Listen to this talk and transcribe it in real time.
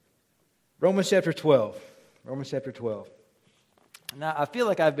Romans chapter 12. Romans chapter 12. Now, I feel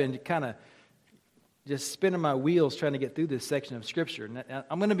like I've been kind of just spinning my wheels trying to get through this section of Scripture. Now,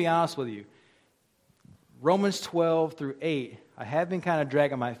 I'm going to be honest with you. Romans 12 through 8, I have been kind of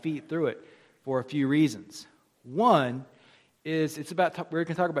dragging my feet through it for a few reasons. One is we're going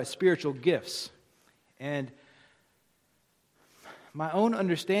to talk about spiritual gifts. And my own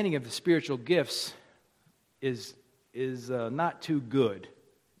understanding of the spiritual gifts is not too good,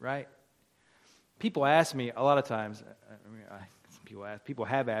 right? People ask me a lot of times, people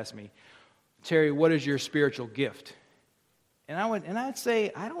have asked me, Terry, what is your spiritual gift? And I'd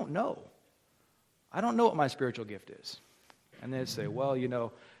say, I don't know. I don't know what my spiritual gift is. And they'd say, well,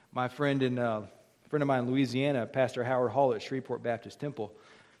 my friend of mine in Louisiana, Pastor Howard Hall at Shreveport Baptist Temple,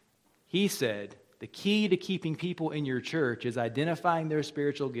 he said, the key to keeping people in your church is identifying their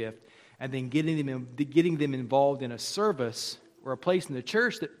spiritual gift and then getting them involved in a service or a place in the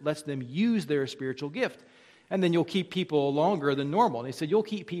church that lets them use their spiritual gift. And then you'll keep people longer than normal. And he said, you'll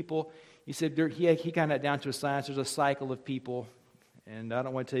keep people, he said, he kind of down to a science, there's a cycle of people. And I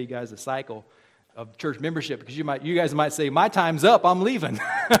don't want to tell you guys the cycle of church membership because you guys might say, my time's up, I'm leaving.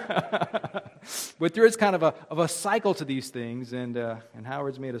 But there is kind of a cycle to these things, and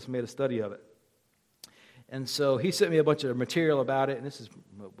Howard's made a study of it. And so he sent me a bunch of material about it, and this is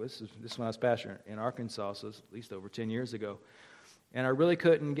when I was pastor in Arkansas, so it's at least over 10 years ago. And I really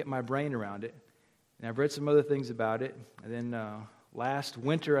couldn't get my brain around it. And I've read some other things about it. And then last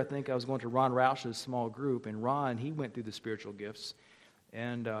winter, I think I was going to Ron Roush's small group, and Ron, he went through the spiritual gifts.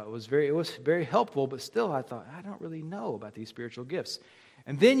 And it was very helpful, but still I thought, I don't really know about these spiritual gifts.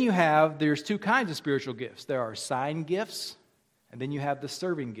 And then there's two kinds of spiritual gifts. There are sign gifts, and then you have the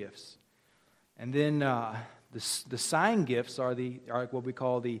serving gifts. And then the sign gifts are what we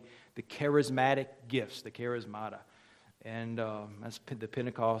call the charismatic gifts, the charismata. And that's the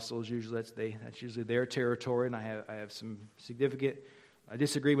Pentecostals, usually that's usually their territory, and I have some significant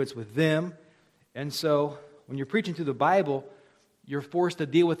disagreements with them. And so when you're preaching through the Bible, you're forced to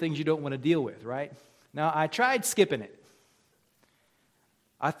deal with things you don't want to deal with, right? Now, I tried skipping it.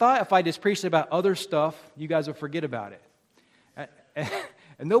 I thought if I just preached about other stuff, you guys would forget about it.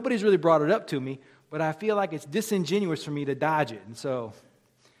 And nobody's really brought it up to me, but I feel like it's disingenuous for me to dodge it. And so,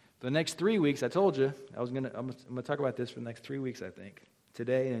 for the next 3 weeks, I told you, I'm going to talk about this for the next 3 weeks, I think.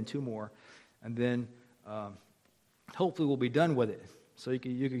 Today and 2 more. And then, hopefully we'll be done with it. So you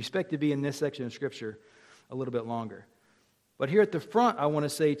can expect to be in this section of Scripture a little bit longer. But here at the front, I want to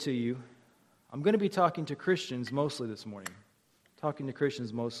say to you, I'm going to be talking to Christians mostly this morning.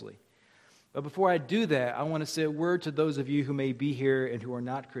 But before I do that, I want to say a word to those of you who may be here and who are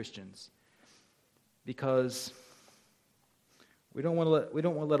not Christians. Because we don't want to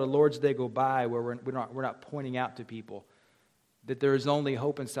let a Lord's Day go by where we're not pointing out to people that there is only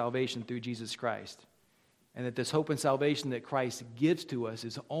hope and salvation through Jesus Christ. And that this hope and salvation that Christ gives to us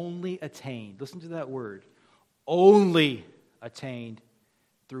is only attained. Listen to that word. Only attained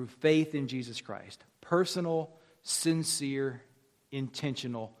through faith in Jesus Christ. Personal, sincere,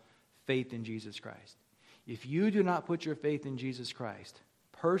 intentional faith in Jesus Christ. If you do not put your faith in Jesus Christ,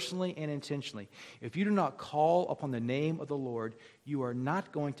 personally and intentionally, if you do not call upon the name of the Lord, you are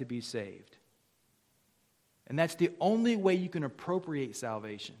not going to be saved. And that's the only way you can appropriate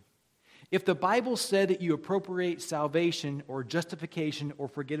salvation. If the Bible said that you appropriate salvation or justification or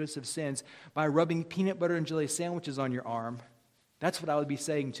forgiveness of sins by rubbing peanut butter and jelly sandwiches on your arm, that's what I would be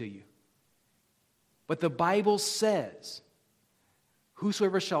saying to you. But the Bible says,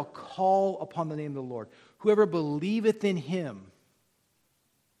 whosoever shall call upon the name of the Lord, whoever believeth in him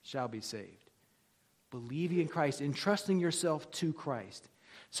shall be saved. Believing in Christ, entrusting yourself to Christ.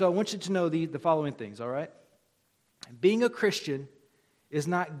 So I want you to know the following things, all right? Being a Christian is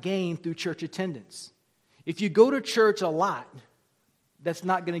not gained through church attendance. If you go to church a lot, that's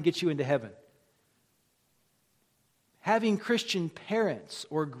not going to get you into heaven. Having Christian parents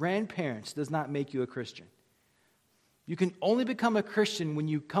or grandparents does not make you a Christian. You can only become a Christian when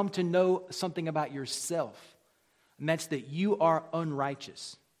you come to know something about yourself, and that's that you are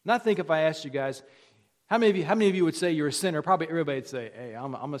unrighteous. And I think if I asked you guys, how many of you would say you're a sinner? Probably everybody would say, hey,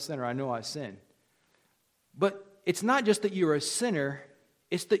 I'm a sinner, I know I sin. But it's not just that you're a sinner,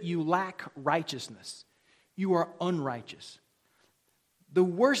 it's that you lack righteousness. You are unrighteous. The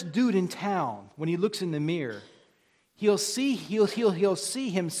worst dude in town, when he looks in the mirror, he'll see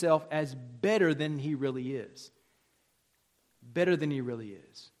himself as better than he really is. Better than he really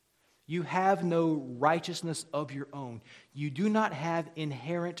is. You have no righteousness of your own. You do not have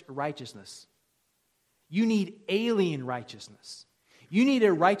inherent righteousness. You need alien righteousness. You need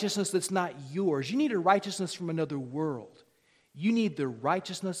a righteousness that's not yours. You need a righteousness from another world. You need the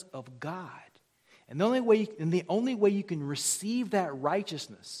righteousness of God. And the only way you can receive that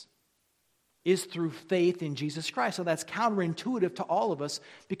righteousness is through faith in Jesus Christ. So that's counterintuitive to all of us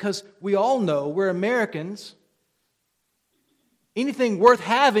because we all know we're Americans. Anything worth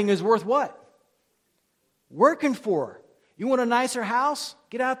having is worth what? Working for. You want a nicer house?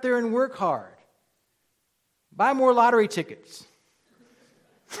 Get out there and work hard. Buy more lottery tickets.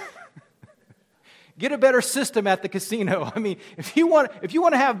 Get a better system at the casino. I mean, if you want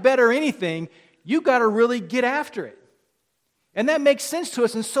to have better anything, you got to really get after it. And that makes sense to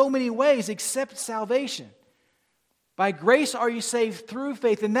us in so many ways except salvation. By grace are you saved through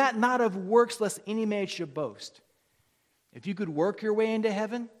faith, and that not of works, lest any man should boast. If you could work your way into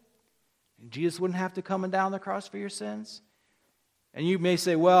heaven, and Jesus wouldn't have to come down the cross for your sins, and you may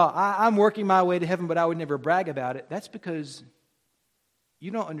say, well, I'm working my way to heaven, but I would never brag about it. That's because you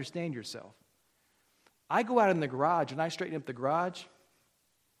don't understand yourself. I go out in the garage, and I straighten up the garage.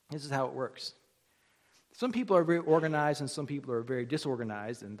 This is how it works. Some people are very organized, and some people are very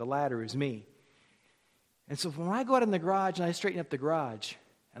disorganized, and the latter is me. And so when I go out in the garage, and I straighten up the garage,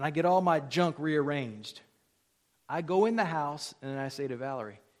 and I get all my junk rearranged, I go in the house, and I say to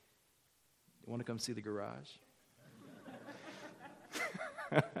Valerie, you want to come see the garage?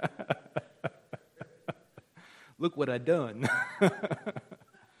 Look what I've done.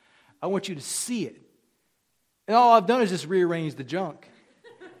 I want you to see it. And all I've done is just rearrange the junk.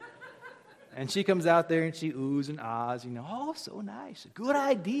 And she comes out there and she oohs and ahs, oh, so nice, good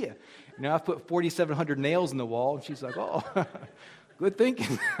idea. I've put 4,700 nails in the wall, and she's like, oh, good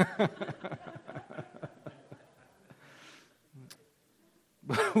thinking.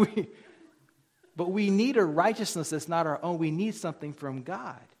 But we need a righteousness that's not our own. We need something from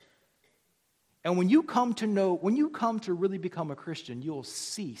God. And when you come to really become a Christian, you'll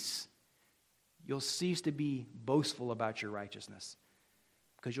cease to be boastful about your righteousness.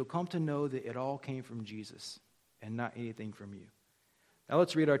 Because you'll come to know that it all came from Jesus and not anything from you. Now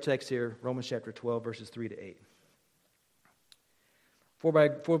let's read our text here, Romans chapter 12, verses 3 to 8.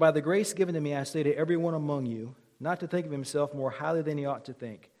 For by the grace given to me, I say to everyone among you, not to think of himself more highly than he ought to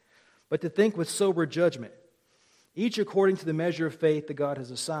think, but to think with sober judgment, each according to the measure of faith that God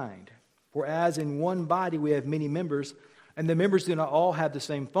has assigned. For as in one body we have many members, and the members do not all have the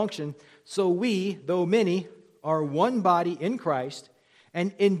same function, so we, though many, are one body in Christ,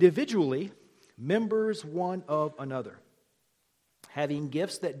 and individually members one of another. Having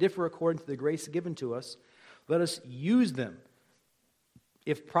gifts that differ according to the grace given to us, let us use them.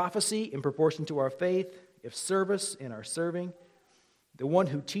 If prophecy, in proportion to our faith; if service, in our serving; the one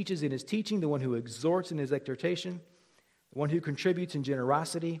who teaches in his teaching; the one who exhorts in his exhortation; the one who contributes in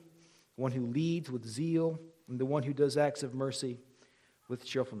generosity; the one who leads with zeal; and the one who does acts of mercy with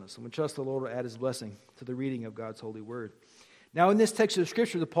cheerfulness. And we trust the Lord will add his blessing to the reading of God's holy word. Now, in this text of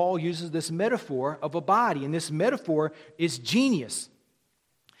Scripture, Paul uses this metaphor of a body, and this metaphor is genius.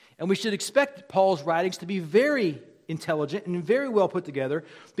 And we should expect Paul's writings to be very intelligent and very well put together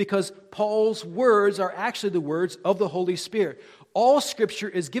because Paul's words are actually the words of the Holy Spirit. All Scripture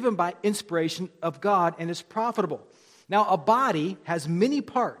is given by inspiration of God and is profitable. Now, a body has many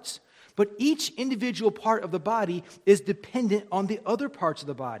parts, but each individual part of the body is dependent on the other parts of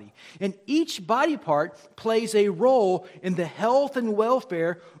the body. And each body part plays a role in the health and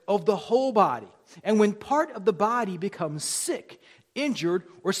welfare of the whole body. And when part of the body becomes sick, injured,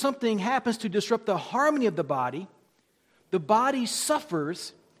 or something happens to disrupt the harmony of the body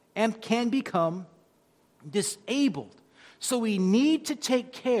suffers and can become disabled. So we need to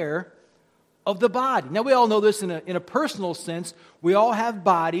take care of the body. Now, we all know this in a personal sense. We all have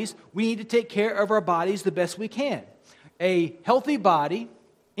bodies. We need to take care of our bodies the best we can. A healthy body,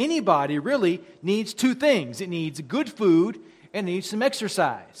 any body really, needs two things. It needs good food and it needs some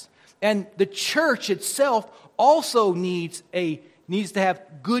exercise. And the church itself also needs to have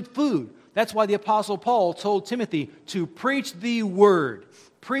good food. That's why the Apostle Paul told Timothy to preach the word.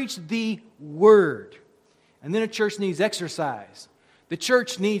 Preach the word. And then a church needs exercise. The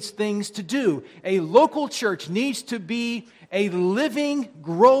church needs things to do. A local church needs to be a living,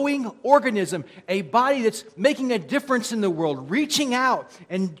 growing organism, a body that's making a difference in the world, reaching out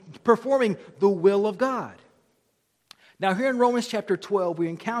and performing the will of God. Now, here in Romans chapter 12, we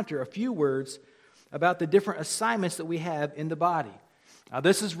encounter a few words about the different assignments that we have in the body. Now,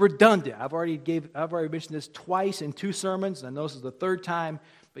 this is redundant. I've already mentioned this twice in 2 sermons, and I know this is the third time,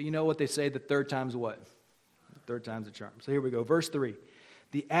 but you know what they say, the third time's what? Third time's a charm. So here we go. Verse 3.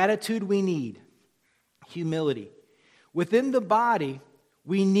 The attitude we need, humility. Within the body,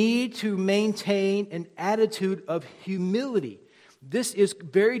 we need to maintain an attitude of humility. This is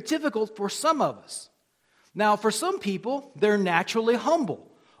very difficult for some of us. Now, for some people, they're naturally humble.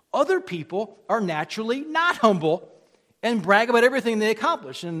 Other people are naturally not humble and brag about everything they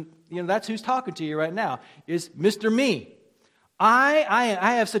accomplish. And, that's who's talking to you right now, is Mr. Me.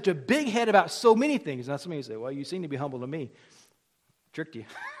 I have such a big head about so many things. Now, some of you say, well, you seem to be humble to me. Tricked you.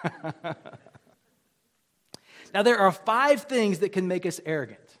 Now, there are 5 things that can make us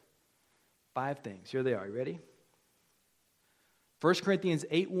arrogant. 5 things. Here they are. You ready? 1 Corinthians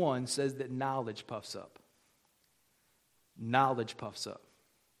 8:1 says that knowledge puffs up. Knowledge puffs up.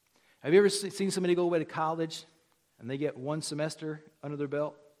 Have you ever seen somebody go away to college and they get 1 semester under their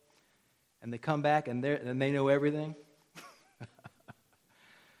belt and they come back and they know everything?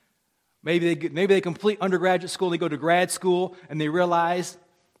 Maybe they complete undergraduate school, they go to grad school, and they realize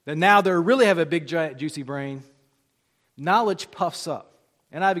that now they really have a big, giant, juicy brain. Knowledge puffs up.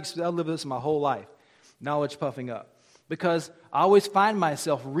 And I've lived this my whole life, knowledge puffing up. Because I always find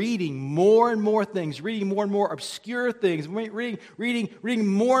myself reading more and more things, reading more and more obscure things, reading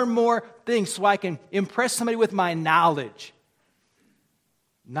more and more things so I can impress somebody with my knowledge.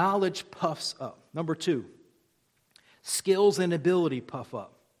 Knowledge puffs up. Number 2, skills and ability puff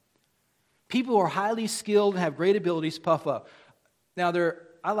up. People who are highly skilled and have great abilities puff up. Now,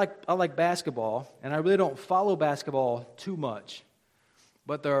 I like basketball, and I really don't follow basketball too much.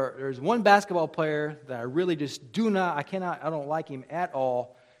 But there's one basketball player that I really just I don't like him at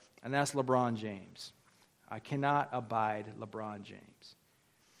all, and that's LeBron James. I cannot abide LeBron James.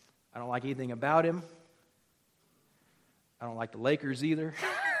 I don't like anything about him. I don't like the Lakers either.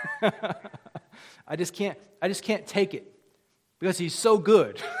 I just can't take it because he's so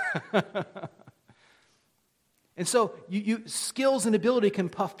good. And so skills and ability can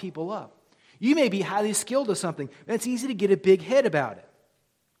puff people up. You may be highly skilled at something, and it's easy to get a big head about it.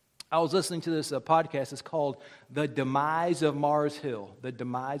 I was listening to this podcast. It's called The Demise of Mars Hill. The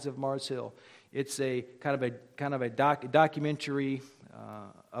Demise of Mars Hill. It's a kind of a documentary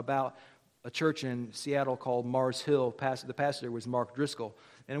about a church in Seattle called Mars Hill. The pastor was Mark Driscoll.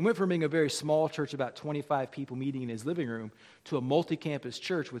 And it went from being a very small church, about 25 people meeting in his living room, to a multi-campus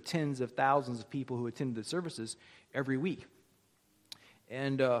church with tens of thousands of people who attended the services every week.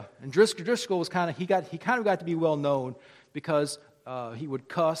 And Driscoll was kind of got to be well known because he would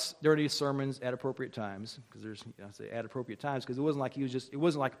cuss during his sermons at appropriate times. Because I say at appropriate times because it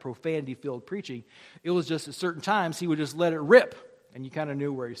wasn't like profanity-filled preaching. It was just at certain times he would just let it rip, and you kind of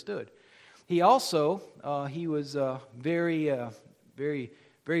knew where he stood. He also he was very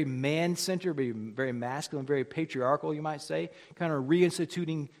man-centered, very masculine, very patriarchal, you might say, kind of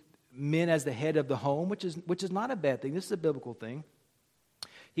reinstituting men as the head of the home, which is not a bad thing. This is a biblical thing.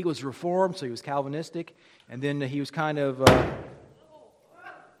 He was Reformed, so he was Calvinistic, and then he was kind of...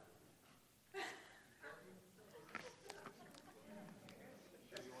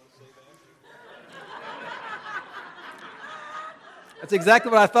 That's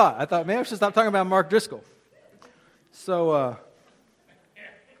exactly what I thought. I thought, maybe I should stop talking about Mark Driscoll. So...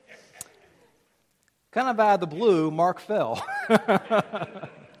 kind of out of the blue, Mark fell.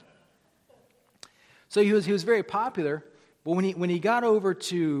 So he was very popular, but when he got over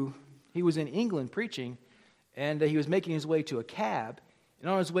he was in England preaching, and he was making his way to a cab, and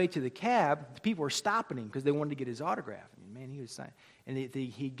on his way to the cab, the people were stopping him because they wanted to get his autograph. Man, he was signing. And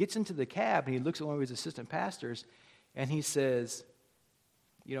he gets into the cab, and he looks at one of his assistant pastors, and he says,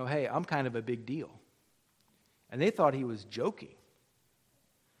 hey, I'm kind of a big deal. And they thought he was joking.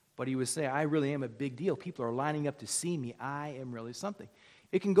 But he was saying, I really am a big deal. People are lining up to see me. I am really something.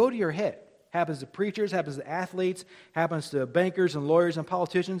 It can go to your head. Happens to preachers, happens to athletes, happens to bankers and lawyers and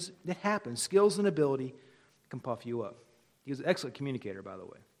politicians. It happens. Skills and ability can puff you up. He was an excellent communicator, by the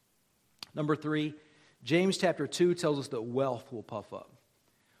way. Number 3, James chapter 2 tells us that wealth will puff up.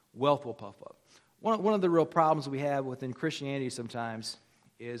 Wealth will puff up. One of the real problems we have within Christianity sometimes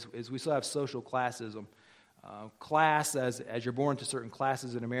is we still have social classism. Class, as you're born to certain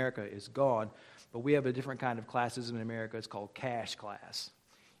classes in America, is gone. But we have a different kind of classism in America. It's called cash class.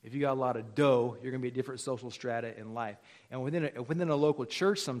 If you got a lot of dough, you're going to be a different social strata in life. And within a local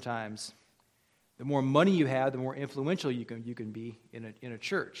church sometimes, the more money you have, the more influential you can be in a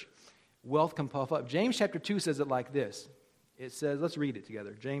church. Wealth can puff up. James chapter 2 says it like this. It says, let's read it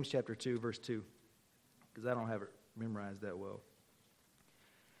together. James chapter 2, verse 2, because I don't have it memorized that well.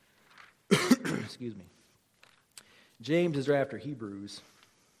 Excuse me. James is right after Hebrews.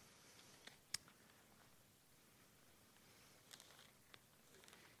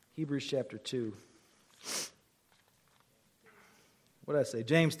 Hebrews chapter 2. What did I say?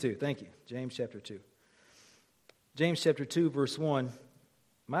 James 2. Thank you. James chapter 2. James chapter 2, verse 1.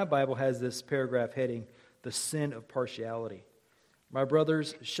 My Bible has this paragraph heading, the sin of partiality. My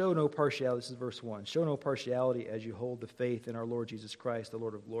brothers, show no partiality. This is verse 1. Show no partiality as you hold the faith in our Lord Jesus Christ, the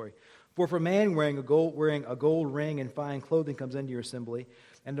Lord of glory. For if a man wearing a gold ring and fine clothing comes into your assembly,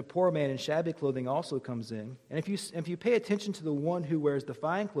 and the poor man in shabby clothing also comes in, and if you pay attention to the one who wears the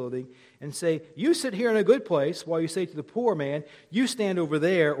fine clothing and say, you sit here in a good place, while you say to the poor man, you stand over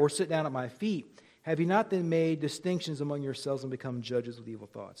there or sit down at my feet, have you not then made distinctions among yourselves and become judges with evil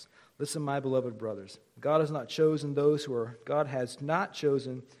thoughts? Listen, my beloved brothers, God has not chosen those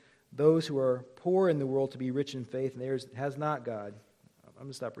who are poor in the world to be rich in faith, and theirs has not God. I'm going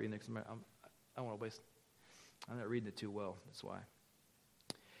to stop reading this. I don't want to waste. I'm not reading it too well. That's why.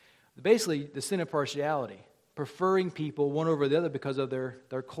 Basically, the sin of partiality, preferring people one over the other because of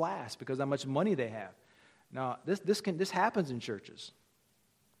their class, because of how much money they have. Now, this happens in churches.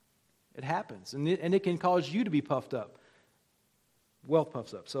 It happens, and it can cause you to be puffed up. Wealth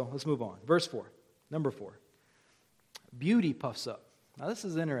puffs up. So let's move on. Verse 4, number 4. Beauty puffs up. Now, this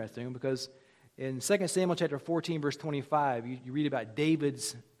is interesting because in 2 Samuel chapter 14, verse 25, you read about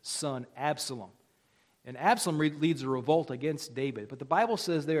David's son, Absalom. And Absalom leads a revolt against David. But the Bible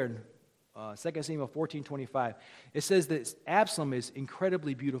says there in 2 Samuel 14:25, it says that Absalom is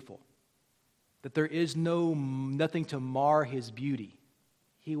incredibly beautiful, that there is nothing to mar his beauty.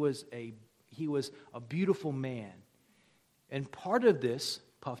 He was a beautiful man. And part of this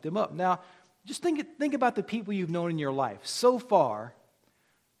puffed him up. Now, just think about the people you've known in your life. So far,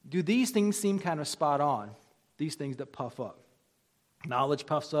 do these things seem kind of spot on? These things that puff up. Knowledge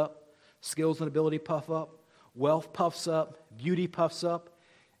puffs up. Skills and ability puff up. Wealth puffs up. Beauty puffs up.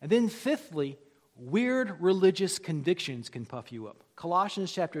 And then fifthly, weird religious convictions can puff you up.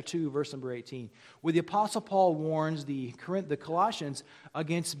 Colossians chapter 2, verse number 18, where the Apostle Paul warns the Colossians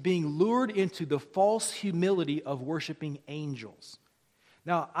against being lured into the false humility of worshiping angels.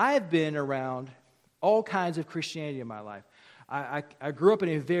 Now, I've been around all kinds of Christianity in my life. I grew up in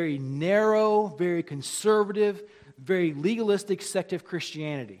a very narrow, very conservative, very legalistic sect of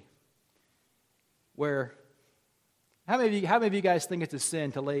Christianity, where how many of you guys think it's a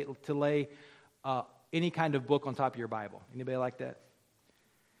sin to lay any kind of book on top of your Bible? Anybody like that?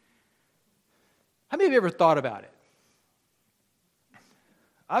 How many of you ever thought about it?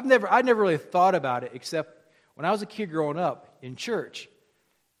 I never really thought about it, except when I was a kid growing up in church.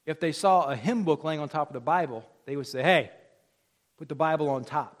 If they saw a hymn book laying on top of the Bible, they would say, "Hey, put the Bible on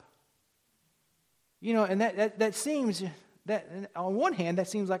top." You know, and that seems that on one hand that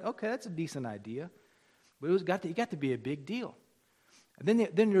seems like, okay, that's a decent idea, but it got to be a big deal. And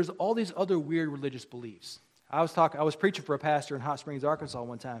then there's all these other weird religious beliefs. I was preaching for a pastor in Hot Springs, Arkansas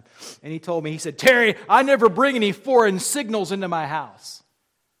one time, and he told me, he said, "Terry, I never bring any foreign signals into my house."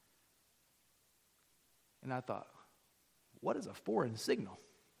 And I thought, what is a foreign signal?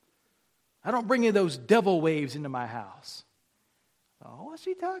 I don't bring any of those devil waves into my house. Oh, what's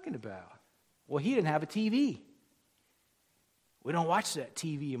he talking about? Well, he didn't have a TV. We don't watch that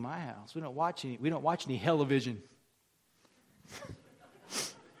TV in my house. We don't watch any television.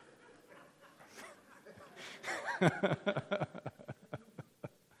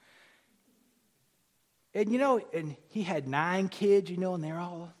 And he had 9 kids, and they're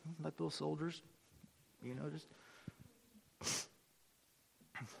all like little soldiers, just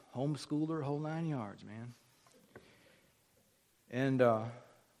homeschooler, whole 9 yards, man. And but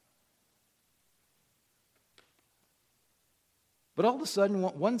all of a sudden,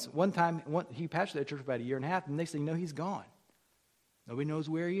 one time, he pastored that church for about a year and a half, and the next thing you know, he's gone. Nobody knows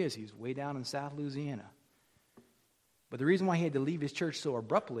where he is. He's way down in South Louisiana. But the reason why he had to leave his church so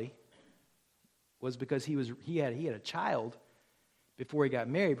abruptly was because he had a child before he got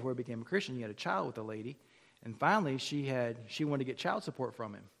married, before he became a Christian. He had a child with a lady, and finally she wanted to get child support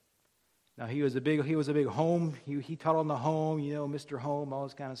from him. Now he was a big home. He taught on the home, Mr. Home, all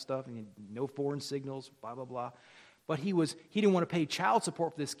this kind of stuff, and no foreign signals, blah blah blah. But he didn't want to pay child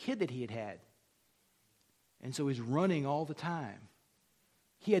support for this kid that he had, and so he's running all the time.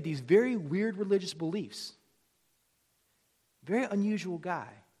 He had these very weird religious beliefs. Very unusual guy.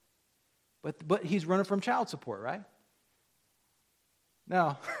 But he's running from child support, right?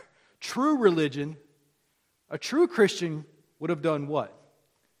 Now, true religion, a true Christian would have done what?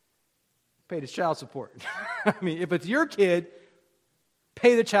 Paid his child support. I mean, if it's your kid,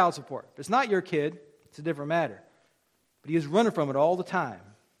 pay the child support. If it's not your kid, it's a different matter. But he is running from it all the time.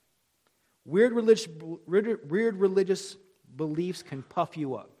 Weird religious beliefs can puff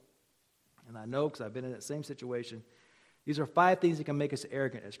you up. And I know because I've been in that same situation. These are 5 things that can make us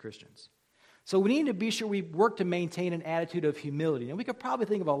arrogant as Christians. So we need to be sure we work to maintain an attitude of humility. And we could probably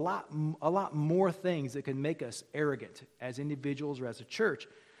think of a lot more things that can make us arrogant as individuals or as a church.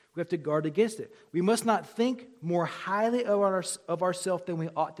 We have to guard against it. We must not think more highly of ourselves than we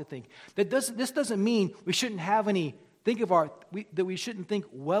ought to think. This doesn't mean we shouldn't have any, that we shouldn't think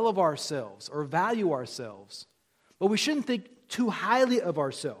well of ourselves or value ourselves. But we shouldn't think too highly of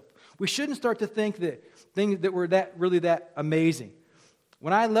ourselves. We shouldn't start to think that we're really that amazing.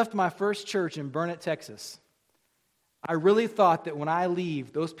 When I left my first church in Burnet, Texas, I really thought that when I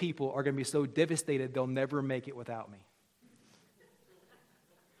leave, those people are going to be so devastated they'll never make it without me.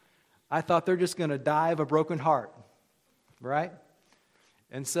 I thought they're just going to die of a broken heart, right?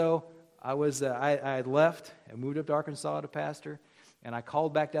 And so I had left and moved up to Arkansas to pastor, and I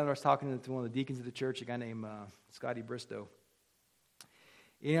called back down. I was talking to one of the deacons of the church, a guy named Scotty Bristow.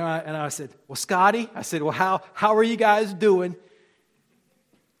 And I said, well, Scotty, well, how are you guys doing?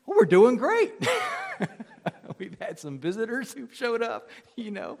 Well, we're doing great. We've had some visitors who've showed up,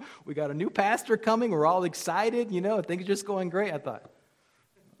 We got a new pastor coming. We're all excited, Things are just going great. I thought,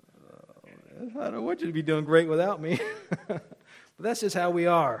 I don't want you to be doing great without me. But that's just how we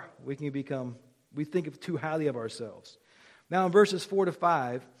are. We think of too highly of ourselves. Now in verses 4 to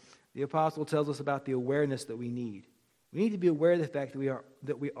 5, the apostle tells us about the awareness that we need. We need to be aware of the fact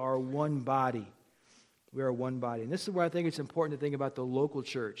that we are one body. We are one body. And this is where I think it's important to think about the local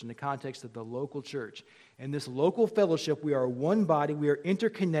church in the context of the local church. In this local fellowship, we are one body. We are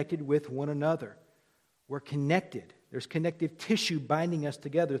interconnected with one another. We're connected. There's connective tissue binding us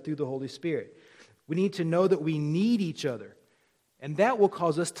together through the Holy Spirit. We need to know that we need each other. And that will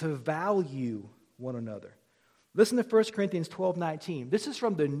cause us to value one another. Listen to 1 Corinthians 12:19. This is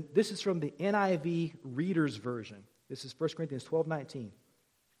from the NIV Reader's Version. This is 1 Corinthians 12:19.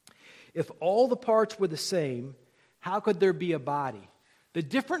 If all the parts were the same, how could there be a body? The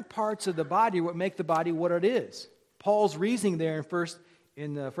different parts of the body are what make the body what it is. Paul's reasoning there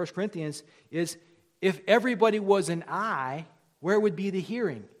in 1 Corinthians is, if everybody was an eye, where would be the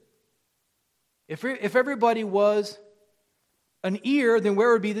hearing? If everybody was an ear, then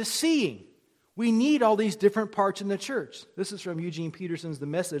where would be the seeing? We need all these different parts in the church. This is from Eugene Peterson's The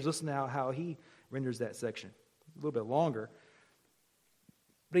Message. Listen to how he renders that section. A little bit longer.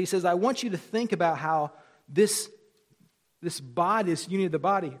 But he says, I want you to think about how this body, this unity of the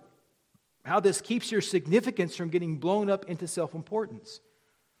body, how this keeps your significance from getting blown up into self-importance.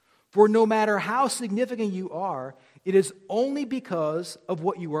 For no matter how significant you are, it is only because of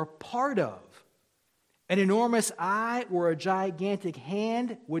what you are part of. An enormous eye or a gigantic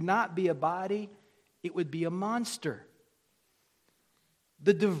hand would not be a body, it would be a monster.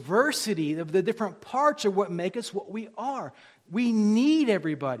 The diversity of the different parts are what make us what we are. We need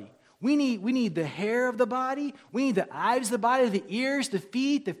everybody. We need the hair of the body. We need the eyes of the body, the ears, the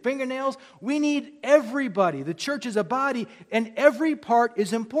feet, the fingernails. We need everybody. The church is a body, and every part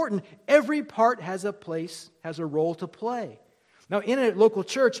is important. Every part has a place, has a role to play. Now, in a local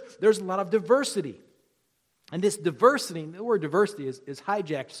church, there's a lot of diversity. And this diversity, the word diversity is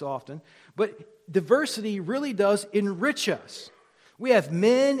hijacked so often, but diversity really does enrich us. We have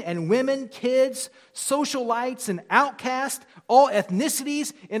men and women, kids, socialites and outcasts, all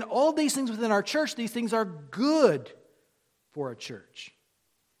ethnicities, and all these things within our church. These things are good for a church.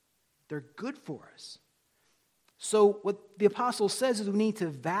 They're good for us. So what the apostle says is we need to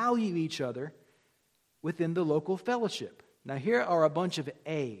value each other within the local fellowship. Now here are a bunch of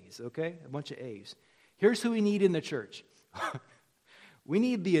A's, okay? A bunch of A's. Here's who we need in the church. We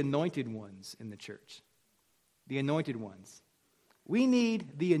need the anointed ones in the church. The anointed ones. We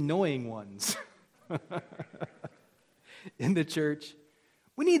need the annoying ones in the church.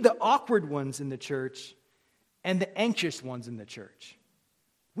 We need the awkward ones in the church and the anxious ones in the church.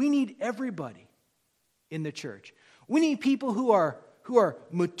 We need everybody in the church. We need people who are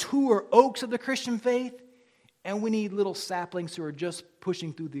mature oaks of the Christian faith, and we need little saplings who are just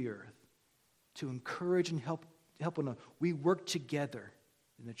pushing through the earth to encourage and help one another. We work together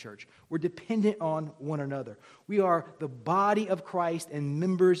in the church. We're dependent on one another. We are the body of Christ and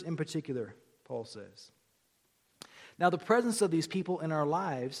members in particular, Paul says. Now, the presence of these people in our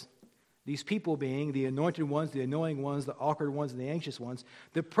lives, these people being the anointed ones, the annoying ones, the awkward ones, and the anxious ones,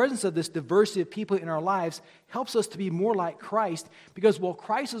 the presence of this diversity of people in our lives helps us to be more like Christ, because while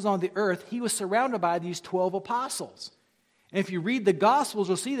Christ was on the earth, he was surrounded by these 12 apostles. And if you read the Gospels,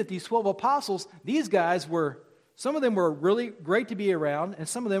 you'll see that these 12 apostles, these guys some of them were really great to be around, and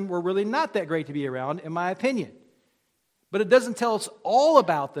some of them were really not that great to be around, in my opinion. But it doesn't tell us all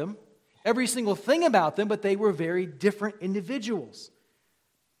about them, every single thing about them, but they were very different individuals.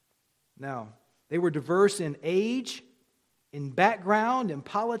 Now, they were diverse in age, in background, in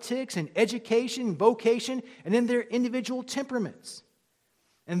politics, in education, vocation, and in their individual temperaments.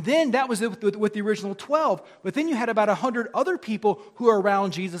 And then that was with the original 12. But then you had about 100 other people who are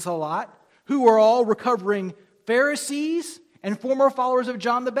around Jesus a lot, who are all recovering Pharisees and former followers of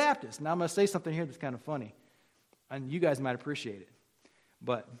John the Baptist. Now I'm going to say something here that's kind of funny, and you guys might appreciate it.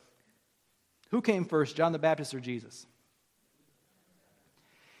 But who came first, John the Baptist or Jesus?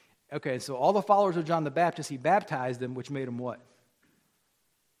 Okay, so all the followers of John the Baptist, he baptized them, which made them what?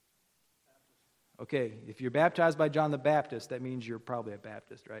 Okay, if you're baptized by John the Baptist, that means you're probably a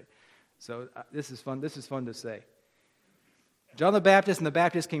Baptist, right? So this is fun to say. John the Baptist and the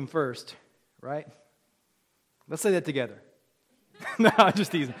Baptist came first, right? Let's say that together. No, I'm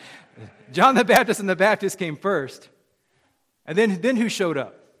just teasing. John the Baptist and the Baptist came first. And then who showed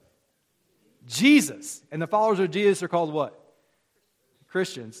up? Jesus. And the followers of Jesus are called what?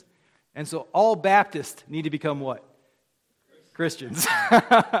 Christians. And so all Baptists need to become what? Christians.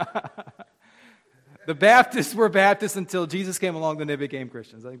 The Baptists were Baptists until Jesus came along, then they became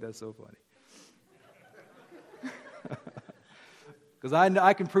Christians. I think that's so funny. Because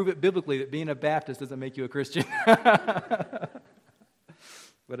I can prove it biblically that being a Baptist doesn't make you a Christian. But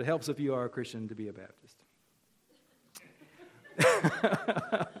it helps if you are a Christian to be a Baptist.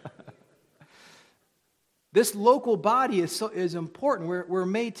 This local body is important. We're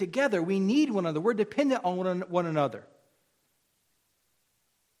made together. We need one another. We're dependent on one another.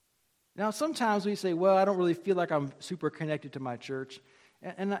 Now, sometimes we say, well, I don't really feel like I'm super connected to my church.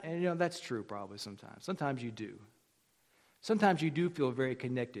 And you know, that's true probably sometimes. Sometimes you do. Sometimes you do feel very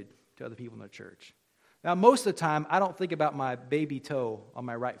connected to other people in the church. Now, most of the time, I don't think about my baby toe on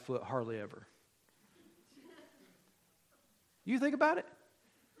my right foot hardly ever. You think about it?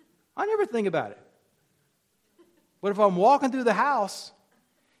 I never think about it. But if I'm walking through the house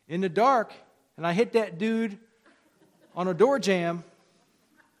in the dark and I hit that dude on a door jamb,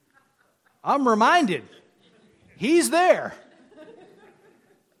 I'm reminded he's there.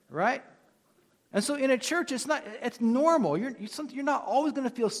 Right? And so in a church, it's normal. You're not always going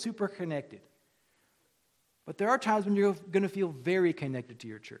to feel super connected. But there are times when you're going to feel very connected to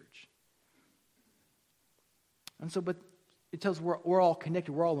your church. And so, but it tells us we're all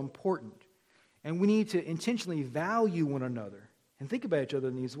connected, we're all important. And we need to intentionally value one another and think about each other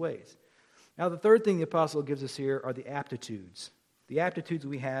in these ways. Now, the third thing the apostle gives us here are the aptitudes. The aptitudes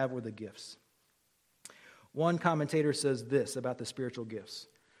we have or the gifts. One commentator says this about the spiritual gifts.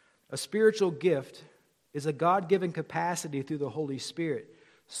 A spiritual gift is a God-given capacity through the Holy Spirit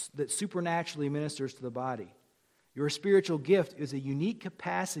that supernaturally ministers to the body. Your spiritual gift is a unique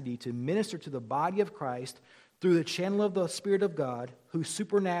capacity to minister to the body of Christ through the channel of the Spirit of God who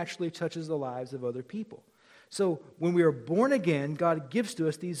supernaturally touches the lives of other people. So when we are born again, God gives to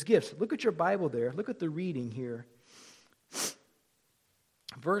us these gifts. Look at your Bible there. Look at the reading here.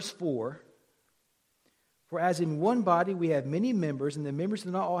 Verse 4. For as in one body we have many members, and the members do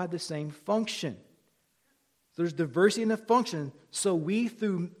not all have the same function. So there's diversity in the function. So we,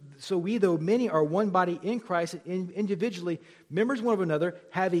 though many, are one body in Christ, and individually members one of another,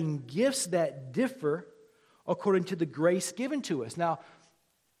 having gifts that differ according to the grace given to us. Now,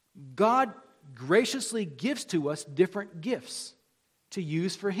 God graciously gives to us different gifts to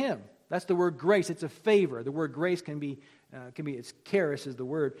use for Him. That's the word grace. It's a favor. The word grace can be it's charis is the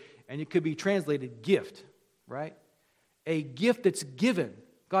word, and it could be translated gift, right? A gift that's given.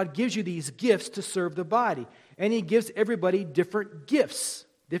 God gives you these gifts to serve the body, and He gives everybody different gifts,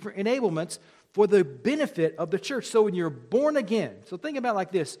 different enablements for the benefit of the church. So when you're born again, so think about it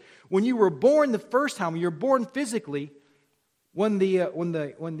like this: when you were born the first time, when you're born physically, when you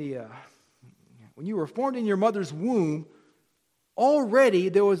were formed in your mother's womb, already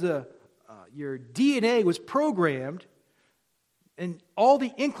there was your DNA was programmed, and all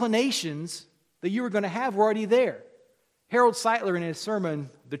the inclinations that you were going to have were already there. Harold Seitler, in his sermon,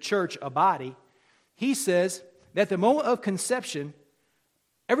 The Church, a Body, he says that at the moment of conception,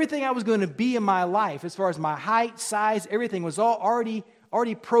 everything I was going to be in my life, as far as my height, size, everything was all already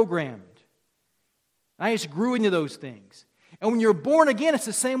programmed. And I just grew into those things. And when you're born again, it's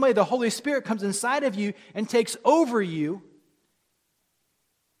the same way. The Holy Spirit comes inside of you and takes over you,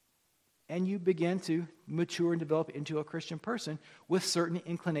 and you begin to mature and develop into a Christian person with certain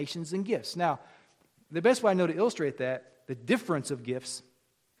inclinations and gifts. Now, the best way I know to illustrate that, the difference of gifts,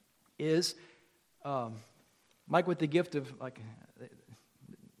 is like with the gift of, like,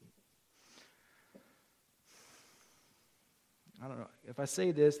 I don't know. If I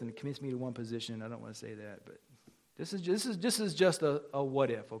say this, then it commits me to one position. I don't want to say that, but this is just a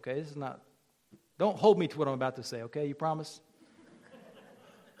what if, okay? This is not. Don't hold me to what I'm about to say, okay? You promise?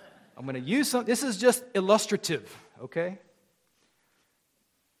 I'm going to use some. This is just illustrative, okay?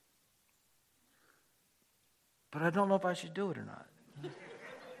 But I don't know if I should do it or not.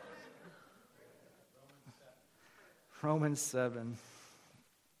 Romans 7.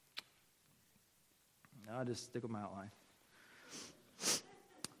 I'll just stick with my outline.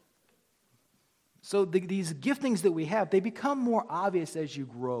 So these giftings that we have, they become more obvious as you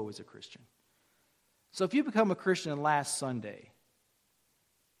grow as a Christian. So if you become a Christian last Sunday,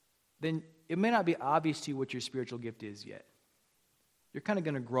 then it may not be obvious to you what your spiritual gift is yet. You're kind of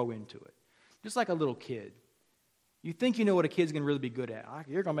going to grow into it. Just like a little kid. You think you know what a kid's going to really be good at.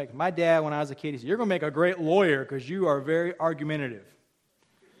 You're going to make, my dad, when I was a kid, he said, you're going to make a great lawyer because you are very argumentative.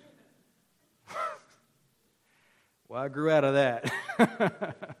 Well, I grew out of that.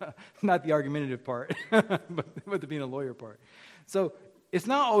 Not the argumentative part, but the being a lawyer part. So it's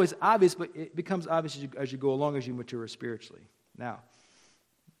not always obvious, but it becomes obvious as you go along, as you mature spiritually. Now,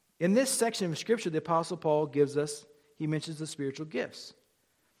 in this section of Scripture, the Apostle Paul he mentions the spiritual gifts.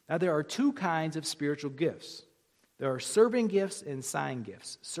 Now, there are two kinds of spiritual gifts. There are serving gifts and sign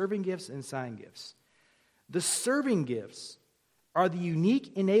gifts. Serving gifts and sign gifts. The serving gifts are the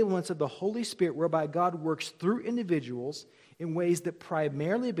unique enablements of the Holy Spirit whereby God works through individuals in ways that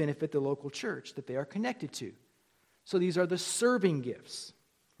primarily benefit the local church that they are connected to. So these are the serving gifts,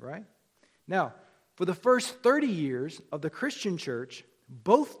 right? Now, for the first 30 years of the Christian church,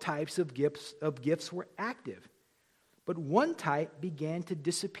 both types of gifts were active. But one type began to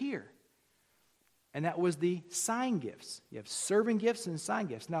disappear. And that was the sign gifts. You have serving gifts and sign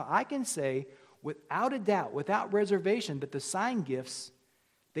gifts. Now, I can say without a doubt, without reservation, that the sign gifts,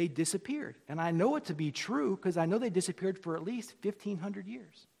 they disappeared. And I know it to be true because I know they disappeared for at least 1,500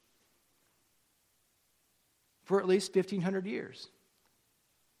 years. For at least 1,500 years.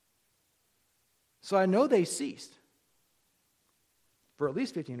 So I know they ceased for at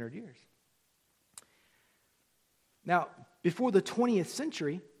least 1,500 years. Now, before the 20th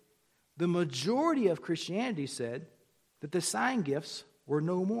century, the majority of Christianity said that the sign gifts were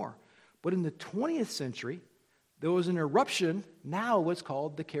no more. But in the 20th century, there was an eruption, now what's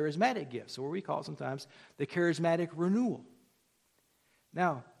called the charismatic gifts, or we call it sometimes the charismatic renewal.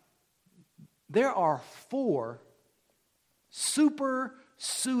 Now, there are 4 super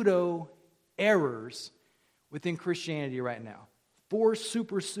pseudo errors within Christianity right now. 4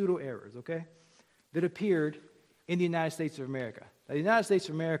 super pseudo errors, okay, that appeared in the United States of America. Now, the United States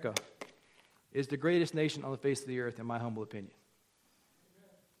of America is the greatest nation on the face of the earth, in my humble opinion.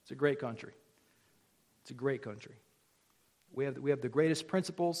 It's a great country. It's a great country. We have the greatest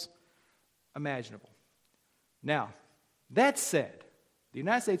principles imaginable. Now, that said, the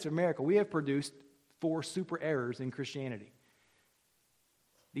United States of America, we have produced 4 super errors in Christianity.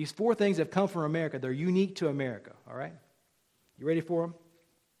 These 4 things have come from America. They're unique to America, all right? You ready for them?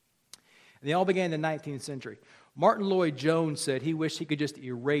 And they all began in the 19th century. Martin Lloyd-Jones said he wished he could just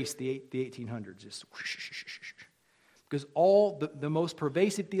erase the 1800s, just because all the most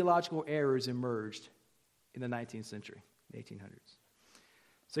pervasive theological errors emerged in the 19th century, the 1800s.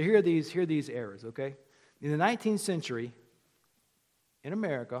 So here are these errors, okay? In the 19th century, in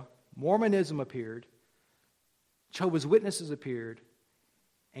America, Mormonism appeared, Jehovah's Witnesses appeared,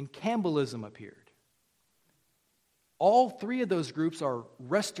 and Campbellism appeared. All 3 of those groups are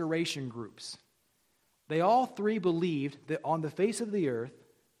restoration groups. They all 3 believed that on the face of the earth,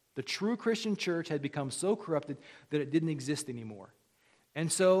 the true Christian church had become so corrupted that it didn't exist anymore. And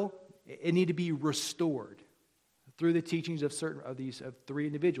so it needed to be restored through the teachings of 3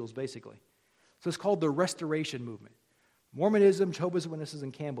 individuals, basically. So it's called the Restoration Movement. Mormonism, Jehovah's Witnesses,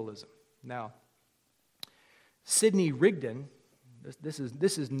 and Campbellism. Now, Sidney Rigdon, this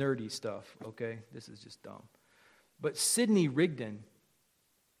is nerdy stuff, okay? This is just dumb. But Sidney Rigdon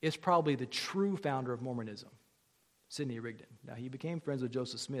is probably the true founder of Mormonism. Sidney Rigdon. Now, he became friends with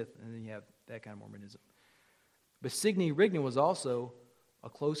Joseph Smith, and then you have that kind of Mormonism. But Sidney Rigdon was also a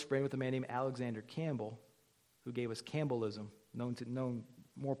close friend with a man named Alexander Campbell, who gave us Campbellism, known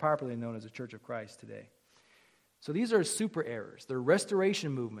more popularly known as the Church of Christ today. So these are super errors. They're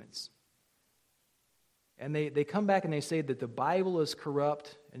restoration movements. And they come back and they say that the Bible is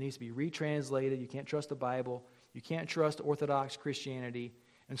corrupt and needs to be retranslated. You can't trust the Bible. You can't trust Orthodox Christianity.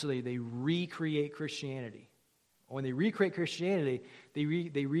 And so they recreate Christianity. When they recreate Christianity, they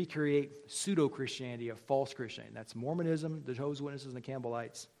recreate pseudo-Christianity, a false Christianity. That's Mormonism, the Jehovah's Witnesses, and the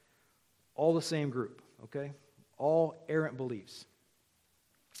Campbellites. All the same group, okay? All errant beliefs.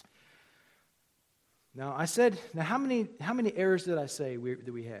 Now, how many errors did I say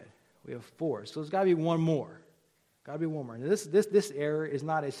that we had? We have 4. So there's got to be one more. Got to be one more. And this error is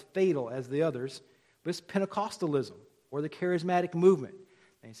not as fatal as the others, but it's Pentecostalism or the charismatic movement.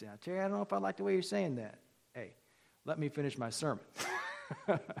 And you say, now, Terry, I don't know if I like the way you're saying that. Hey, let me finish my sermon.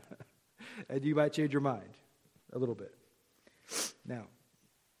 And you might change your mind a little bit. Now,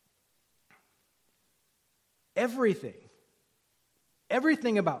 Everything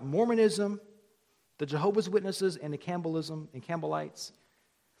about Mormonism, the Jehovah's Witnesses, and the Campbellites,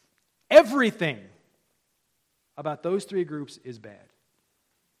 everything about those three groups is bad.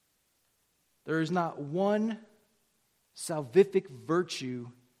 There is not one salvific virtue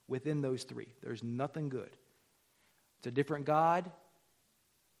within those three. There's nothing good. It's a different God.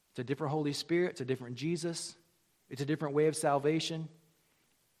 It's a different Holy Spirit. It's a different Jesus. It's a different way of salvation.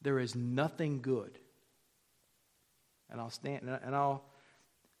 There is nothing good.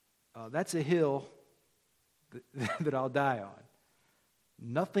 That's a hill that I'll die on.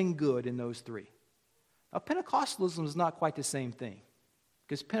 Nothing good in those three. Now, Pentecostalism is not quite the same thing.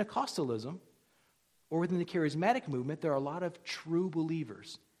 Because Pentecostalism, or within the charismatic movement, there are a lot of true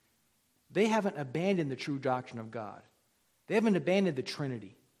believers. They haven't abandoned the true doctrine of God. They haven't abandoned the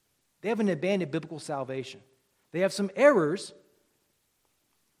Trinity. They haven't abandoned biblical salvation. They have some errors,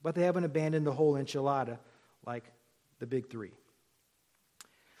 but they haven't abandoned the whole enchilada like the big three.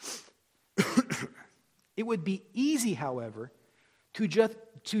 It would be easy, however, to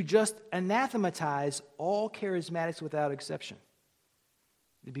just anathematize all charismatics without exception.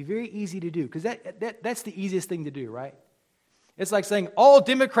 It'd be very easy to do, because that's the easiest thing to do, right? It's like saying all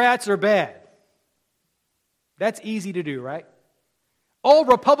Democrats are bad. That's easy to do, right? All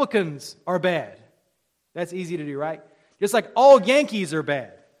Republicans are bad. That's easy to do, right? Just like all Yankees are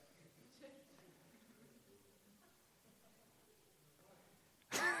bad.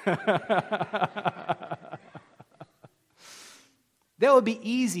 That would be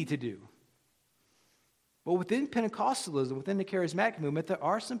easy to do. But within Pentecostalism, within the charismatic movement, there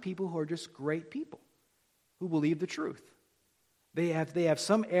are some people who are just great people who believe the truth. They have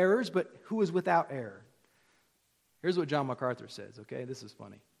some errors, but who is without error? Here's what John MacArthur says, okay? This is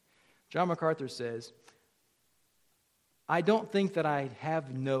funny. John MacArthur says, I don't think that I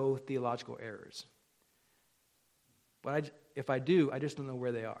have no theological errors. But if I do, I just don't know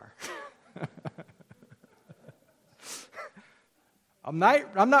where they are. I'm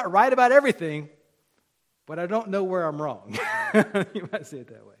not right about everything, but I don't know where I'm wrong. You might say it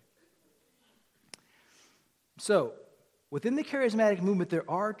that way. So, within the charismatic movement, there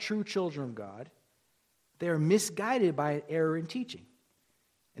are true children of God. They are misguided by an error in teaching.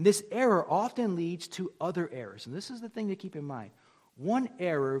 And this error often leads to other errors. And this is the thing to keep in mind. One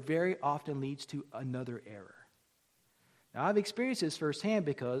error very often leads to another error. Now, I've experienced this firsthand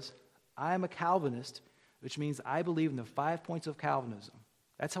because I am a Calvinist, which means I believe in the 5 points of Calvinism.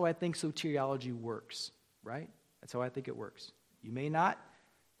 That's how I think soteriology works, right? That's how I think it works. You may not.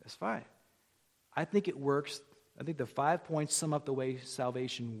 That's fine. I think it works. I think the 5 points sum up the way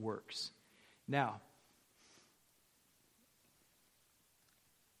salvation works. Now,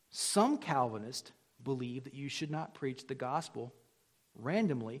 some Calvinists believe that you should not preach the gospel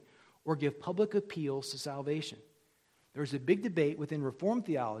randomly or give public appeals to salvation. There's a big debate within Reformed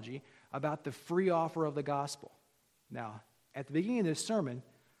theology about the free offer of the gospel. Now, at the beginning of this sermon,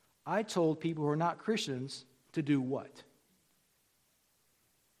 I told people who are not Christians to do what?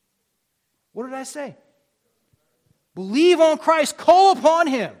 What did I say? Believe on Christ, call upon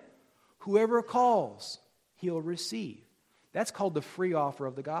Him. Whoever calls, he'll receive. That's called the free offer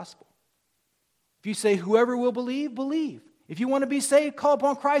of the gospel. If you say whoever will believe, believe. If you want to be saved, call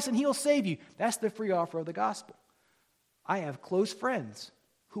upon Christ and He'll save you. That's the free offer of the gospel. I have close friends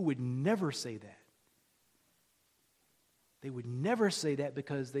who would never say that. They would never say that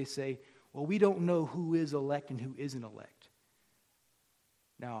because they say, well, we don't know who is elect and who isn't elect.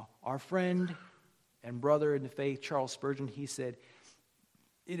 Now, our friend and brother in the faith, Charles Spurgeon, he said,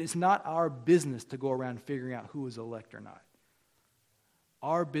 it is not our business to go around figuring out who is elect or not.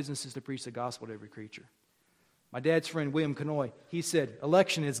 Our business is to preach the gospel to every creature. My dad's friend, William Canoy, he said,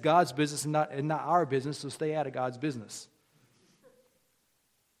 election is God's business and not our business, so stay out of God's business.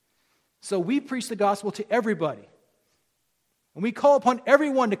 So we preach the gospel to everybody. And we call upon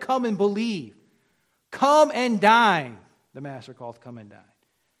everyone to come and believe. Come and dine. The Master calls come and dine.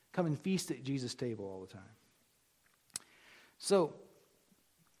 Come and feast at Jesus' table all the time. So,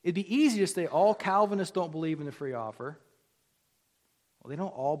 it'd be easy to say all Calvinists don't believe in the free offer. Well, they don't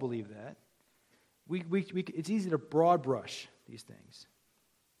all believe that. It's easy to broad brush these things.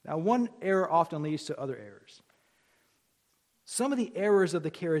 Now, one error often leads to other errors. Some of the errors of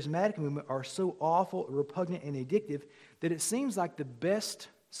the charismatic movement are so awful, repugnant, and addictive that it seems like the best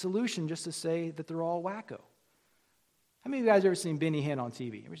solution just to say that they're all wacko. How many of you guys ever seen Benny Hinn on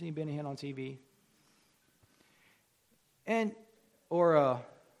TV? Ever seen Benny Hinn on TV? Or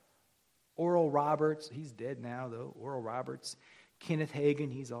Oral Roberts, he's dead now though. Oral Roberts, Kenneth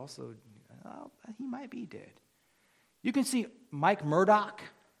Hagin, he's also, he might be dead. You can see Mike Murdoch.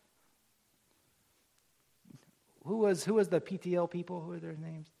 who was the PTL people? Who are their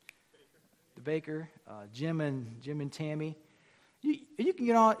names? The Baker, Jim and Tammy. You can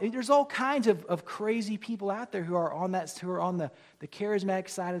get on. There's all kinds of crazy people out there who are on the charismatic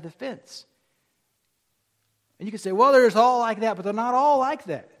side of the fence. And you can say, well, there's all like that, but they're not all like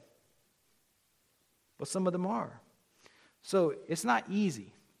that. But some of them are. So it's not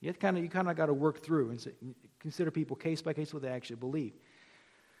easy. You kind of got to work through and consider people case by case what they actually believe.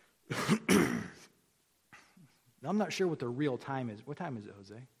 I'm not sure what the real time is. What time is it,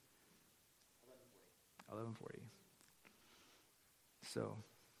 Jose? 11:40. So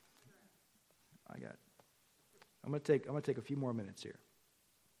I'm going to take a few more minutes here.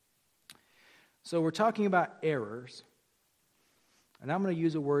 So we're talking about errors, and I'm going to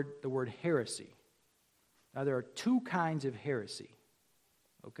use the word heresy. Now there are two kinds of heresy.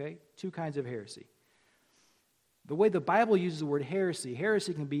 Okay? Two kinds of heresy. The way the Bible uses the word heresy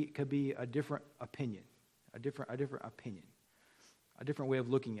could be a different opinion, a different opinion, a different way of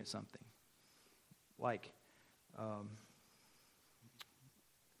looking at something. Like,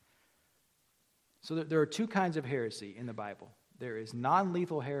 so there are two kinds of heresy in the Bible. There is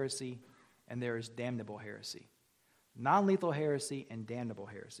non-lethal heresy and there is damnable heresy. Non-lethal heresy and damnable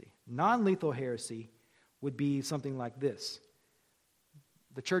heresy. Non-lethal heresy would be something like this.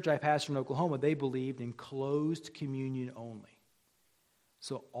 The church I pastored in Oklahoma, they believed in closed communion only.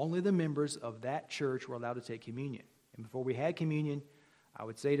 So only the members of that church were allowed to take communion. And before we had communion, I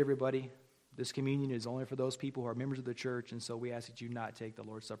would say to everybody, this communion is only for those people who are members of the church, and so we ask that you not take the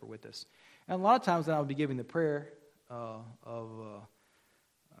Lord's Supper with us. And a lot of times then I would be giving the prayer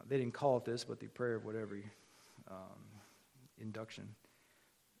they didn't call it this, but the prayer of whatever, induction.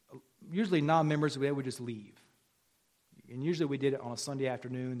 Usually non-members, they would just leave. And usually we did it on a Sunday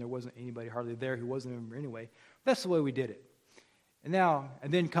afternoon. There wasn't anybody hardly there who wasn't a member anyway. That's the way we did it. And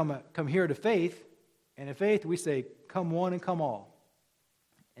then come here to faith, and in faith we say, come one and come all,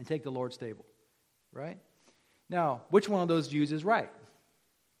 and take the Lord's table, right? Now, which one of those views is right?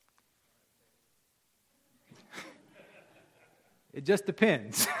 It just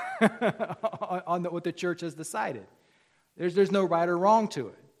depends on what the church has decided. There's no right or wrong to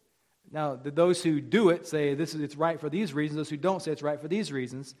it. Now, those who do it say it's right for these reasons. Those who don't say it's right for these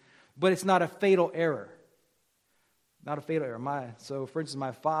reasons. But it's not a fatal error. Not a fatal error. So, for instance,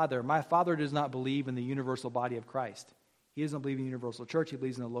 my father does not believe in the universal body of Christ. He doesn't believe in the universal church. He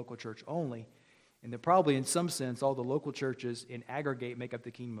believes in the local church only. And that probably, in some sense, all the local churches in aggregate make up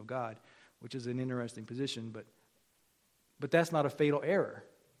the kingdom of God, which is an interesting position. But that's not a fatal error.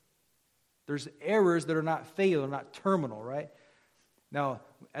 There's errors that are not fatal, not terminal, right? Now,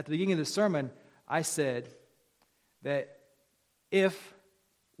 at the beginning of the sermon, I said that if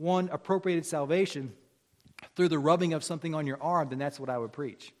one appropriated salvation through the rubbing of something on your arm, then that's what I would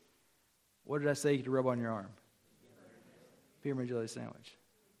preach. What did I say to rub on your arm? Peanut butter and jelly sandwich.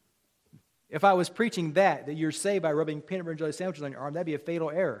 If I was preaching that you're saved by rubbing peanut butter and jelly sandwiches on your arm, that'd be a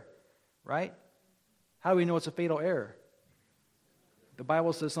fatal error, right? How do we know it's a fatal error? The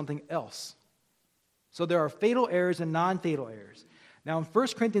Bible says something else. So there are fatal errors and non-fatal errors. Now in 1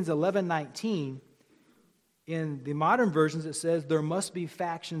 Corinthians 11:19, in the modern versions it says there must be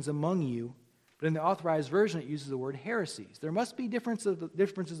factions among you, but in the Authorized Version it uses the word heresies. There must be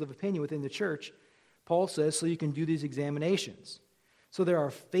differences of opinion within the church, Paul says, so you can do these examinations. So there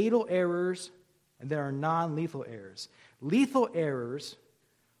are fatal errors and there are non-lethal errors. Lethal errors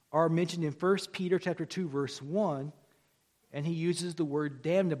are mentioned in 1 Peter chapter 2, verse 1, and he uses the word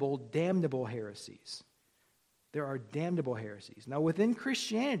damnable heresies. There are damnable heresies. Now, within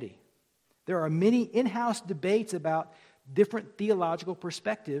Christianity, there are many in-house debates about different theological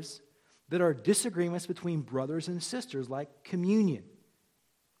perspectives that are disagreements between brothers and sisters, like communion.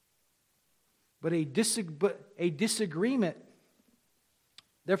 But a disagreement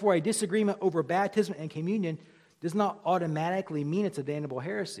over baptism and communion does not automatically mean it's a damnable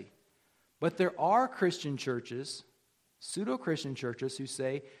heresy. But there are Christian churches, pseudo-Christian churches, who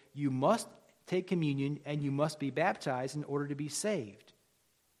say you must take communion and you must be baptized in order to be saved.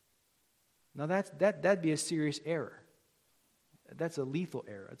 Now that'd be a serious error. That's a lethal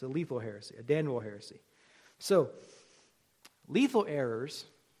error. It's a lethal heresy, a damnable heresy. So, lethal errors,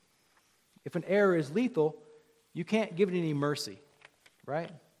 if an error is lethal, you can't give it any mercy,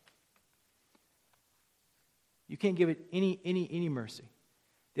 right? You can't give it any mercy.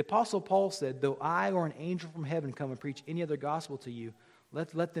 The Apostle Paul said, though I or an angel from heaven come and preach any other gospel to you,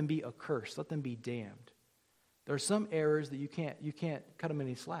 let them be accursed, let them be damned. There are some errors that you can't cut them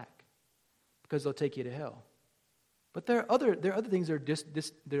any slack because they'll take you to hell. But there are other things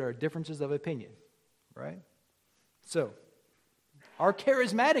that there are differences of opinion, right? So, our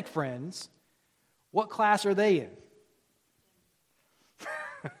charismatic friends, what class are they in?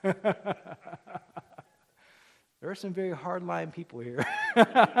 There are some very hard-line people here.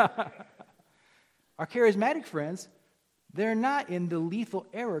 Our charismatic friends, they're not in the lethal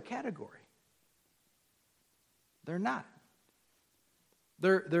error category. They're not.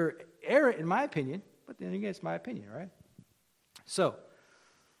 They're errant in my opinion, but then again, it's my opinion, right? So,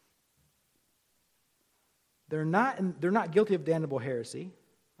 they're not guilty of damnable heresy.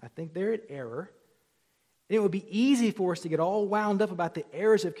 I think they're at error. And it would be easy for us to get all wound up about the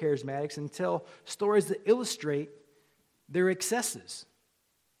errors of charismatics and tell stories that illustrate their excesses.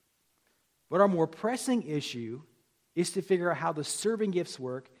 But our more pressing issue is to figure out how the serving gifts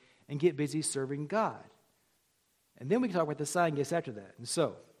work and get busy serving God. And then we can talk about the sign gifts after that. And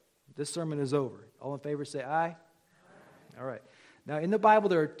so, this sermon is over. All in favor say aye. Aye. All right. Now, in the Bible,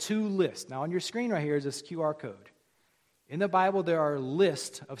 there are two lists. Now, on your screen right here is this QR code. In the Bible, there are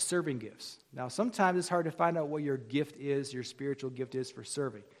lists of serving gifts. Now, sometimes it's hard to find out what your gift is, your spiritual gift is for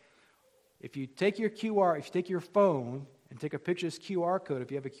serving. If you take your phone and take a picture of this QR code, if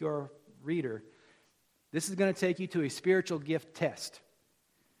you have a QR reader, this is going to take you to a spiritual gift test.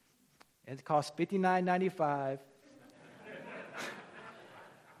 And it costs $59.95.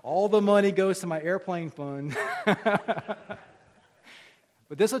 All the money goes to my airplane fund.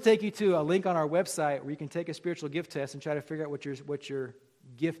 But this will take you to a link on our website where you can take a spiritual gift test and try to figure out what your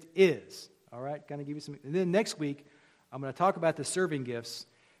gift is. All right? Kind of give you some. And then next week, I'm going to talk about the serving gifts.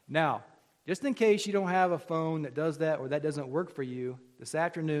 Now, just in case you don't have a phone that does that or that doesn't work for you, this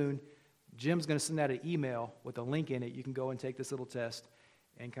afternoon, Jim's going to send out an email with a link in it. You can go and take this little test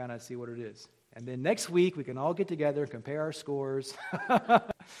and kind of see what it is. And then next week, we can all get together and compare our scores.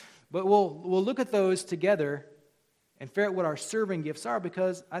 But we'll look at those together and figure out what our serving gifts are,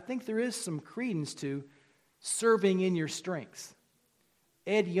 because I think there is some credence to serving in your strengths.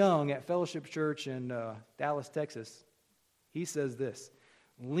 Ed Young at Fellowship Church in Dallas, Texas, he says this: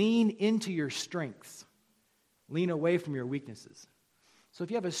 lean into your strengths. Lean away from your weaknesses. So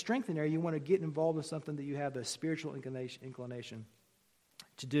if you have a strength in there, you want to get involved in something that you have a spiritual inclination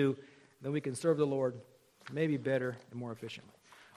to do, then we can serve the Lord maybe better and more efficiently.